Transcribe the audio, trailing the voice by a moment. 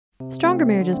Stronger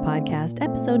Marriages Podcast,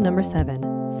 episode number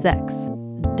 7, Sex.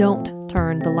 Don't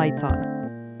turn the lights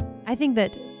on. I think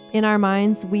that in our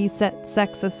minds, we set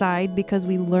sex aside because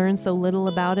we learn so little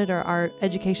about it, or our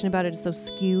education about it is so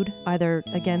skewed, either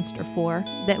against or for,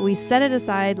 that we set it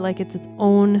aside like it's its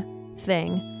own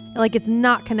thing, like it's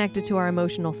not connected to our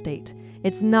emotional state.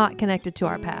 It's not connected to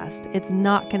our past. It's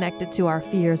not connected to our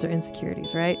fears or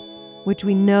insecurities, right? Which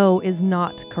we know is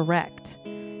not correct.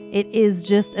 It is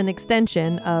just an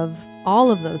extension of all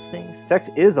of those things. Sex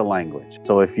is a language.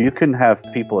 So if you can have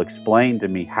people explain to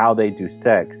me how they do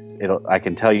sex, I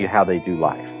can tell you how they do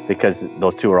life, because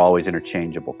those two are always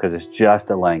interchangeable, because it's just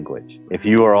a language. If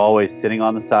you are always sitting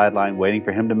on the sideline waiting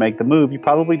for him to make the move, you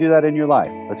probably do that in your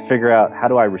life. Let's figure out, how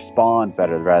do I respond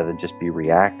better rather than just be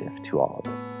reactive to all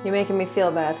of it? You're making me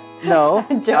feel bad. No,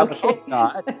 Joking. I would hope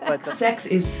not. But Sex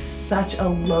is such a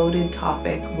loaded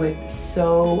topic with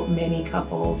so many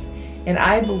couples, and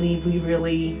I believe we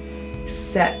really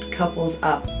set couples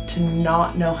up to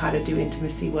not know how to do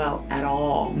intimacy well at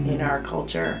all in our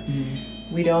culture.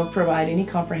 We don't provide any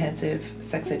comprehensive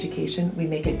sex education. We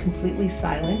make it completely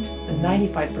silent. The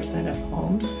 95% of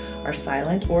homes are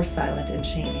silent or silent and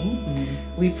shaming.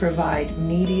 We provide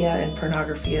media and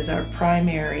pornography as our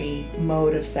primary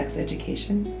mode of sex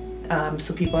education.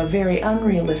 So people have very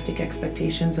unrealistic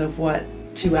expectations of what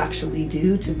to actually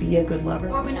do to be a good lover.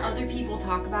 Or when other people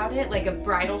talk about it, like a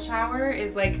bridal shower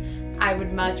is like, I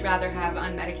would much rather have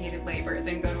unmedicated labor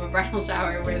than go to a bridal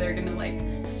shower where they're gonna like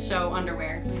show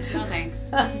underwear. Like, no thanks.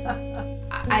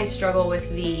 I struggle with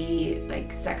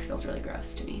sex feels really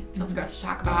gross to me. It feels gross to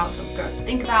talk about, feels gross to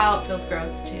think about, feels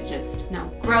gross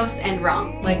to gross and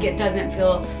wrong. Like it doesn't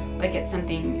feel like it's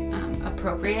something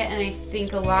appropriate, and I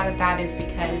think a lot of that is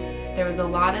because there was a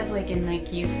lot of in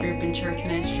youth group and church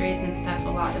ministries and stuff, a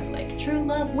lot of true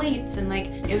love waits, and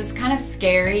it was kind of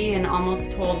scary and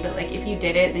almost told that if you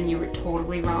did it then you were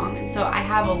totally wrong, and so I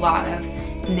have a lot of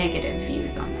negative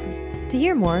views on them. To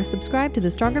hear more, subscribe to the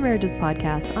Stronger Marriages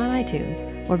Podcast on iTunes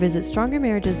or visit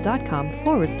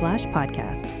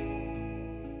strongermarriages.com/podcast.